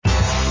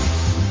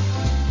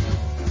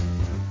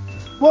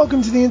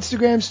Welcome to the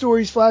Instagram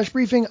Stories Flash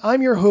Briefing.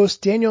 I'm your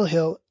host, Daniel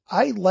Hill.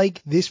 I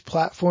like this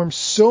platform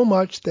so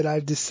much that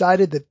I've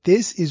decided that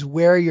this is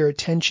where your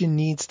attention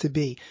needs to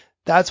be.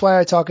 That's why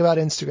I talk about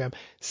Instagram.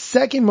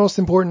 Second most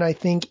important, I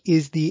think,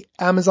 is the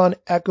Amazon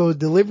Echo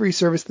delivery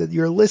service that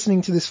you're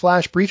listening to this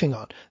flash briefing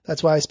on.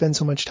 That's why I spend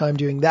so much time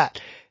doing that.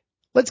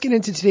 Let's get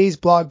into today's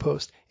blog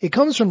post. It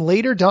comes from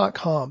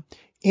later.com.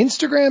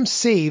 Instagram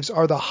saves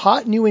are the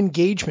hot new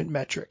engagement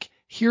metric.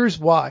 Here's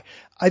why.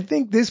 I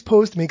think this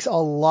post makes a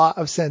lot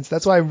of sense.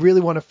 That's why I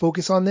really want to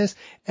focus on this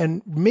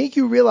and make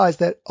you realize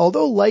that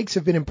although likes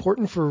have been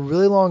important for a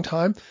really long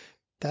time,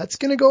 that's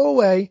going to go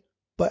away.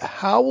 But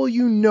how will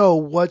you know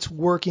what's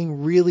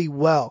working really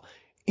well?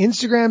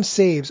 Instagram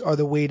saves are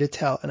the way to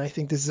tell. And I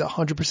think this is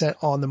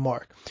 100% on the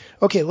mark.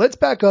 Okay, let's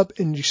back up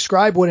and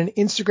describe what an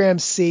Instagram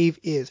save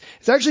is.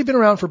 It's actually been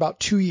around for about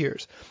 2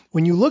 years.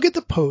 When you look at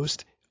the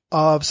post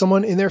of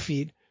someone in their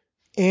feed,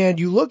 and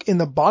you look in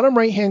the bottom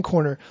right-hand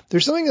corner,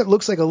 there's something that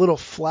looks like a little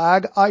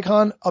flag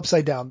icon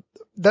upside down.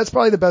 That's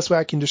probably the best way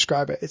I can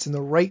describe it. It's in the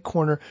right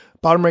corner,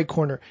 bottom right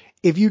corner.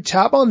 If you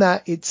tap on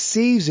that, it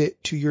saves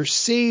it to your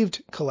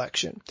saved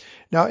collection.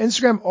 Now,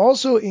 Instagram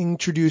also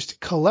introduced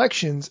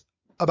collections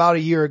about a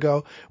year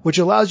ago, which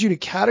allows you to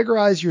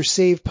categorize your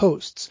saved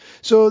posts.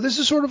 So this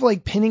is sort of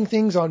like pinning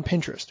things on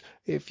Pinterest.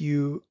 If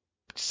you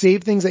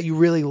save things that you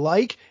really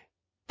like,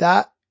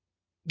 that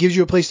gives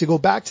you a place to go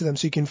back to them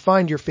so you can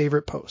find your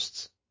favorite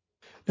posts.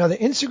 Now, the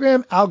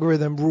Instagram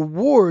algorithm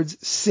rewards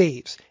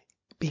saves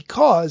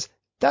because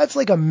that's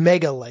like a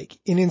mega like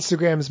in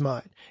Instagram's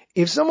mind.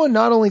 If someone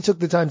not only took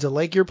the time to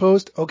like your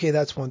post, okay,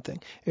 that's one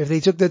thing. If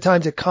they took the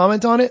time to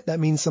comment on it, that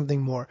means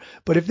something more.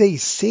 But if they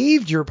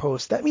saved your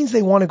post, that means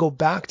they want to go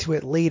back to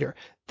it later.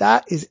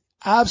 That is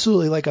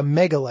absolutely like a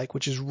mega like,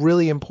 which is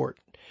really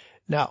important.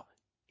 Now,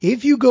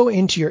 if you go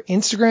into your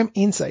Instagram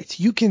insights,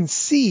 you can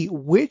see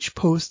which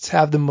posts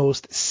have the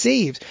most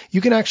saves. You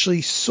can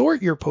actually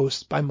sort your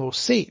posts by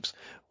most saves.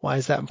 Why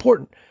is that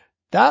important?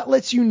 That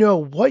lets you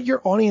know what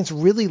your audience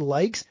really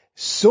likes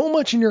so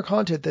much in your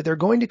content that they're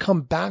going to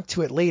come back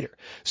to it later.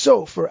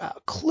 So for a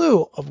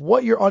clue of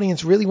what your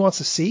audience really wants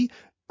to see,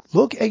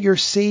 look at your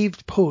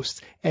saved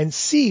posts and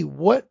see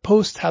what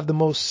posts have the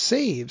most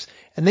saves,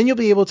 and then you'll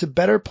be able to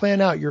better plan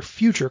out your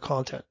future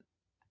content.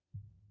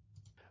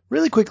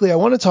 Really quickly, I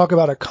want to talk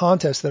about a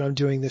contest that I'm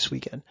doing this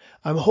weekend.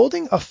 I'm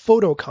holding a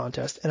photo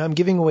contest and I'm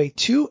giving away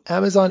 2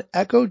 Amazon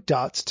Echo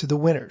Dots to the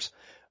winners.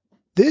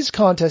 This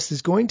contest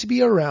is going to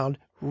be around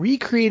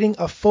recreating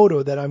a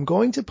photo that I'm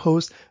going to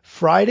post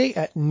Friday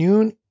at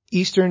noon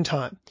Eastern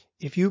time.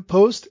 If you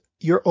post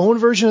your own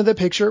version of the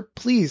picture,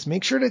 please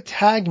make sure to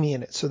tag me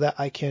in it so that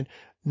I can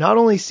not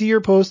only see your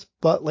post,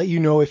 but let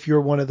you know if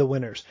you're one of the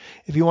winners.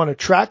 If you want to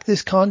track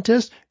this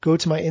contest, go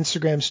to my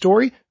Instagram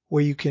story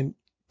where you can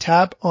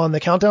tap on the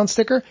countdown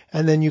sticker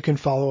and then you can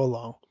follow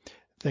along.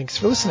 Thanks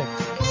for listening.